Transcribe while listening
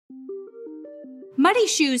Muddy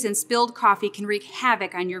shoes and spilled coffee can wreak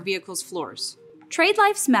havoc on your vehicle's floors. Trade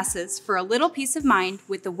life's messes for a little peace of mind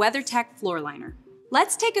with the WeatherTech FloorLiner.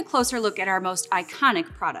 Let's take a closer look at our most iconic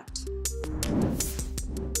product.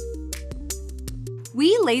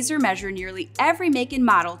 We laser measure nearly every make and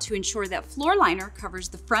model to ensure that FloorLiner covers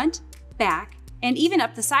the front, back, and even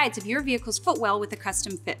up the sides of your vehicle's footwell with a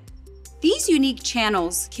custom fit. These unique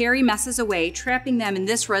channels carry messes away, trapping them in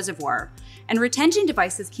this reservoir, and retention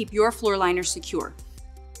devices keep your FloorLiner secure.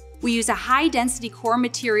 We use a high-density core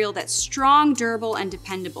material that's strong, durable, and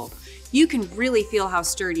dependable. You can really feel how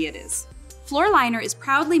sturdy it is. FloorLiner is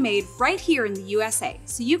proudly made right here in the USA,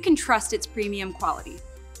 so you can trust its premium quality.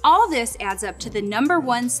 All this adds up to the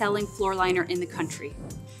 #1 selling floor liner in the country.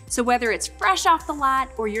 So whether it's fresh off the lot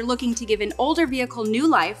or you're looking to give an older vehicle new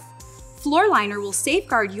life, FloorLiner will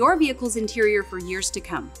safeguard your vehicle's interior for years to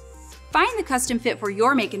come. Find the custom fit for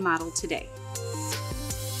your make and model today.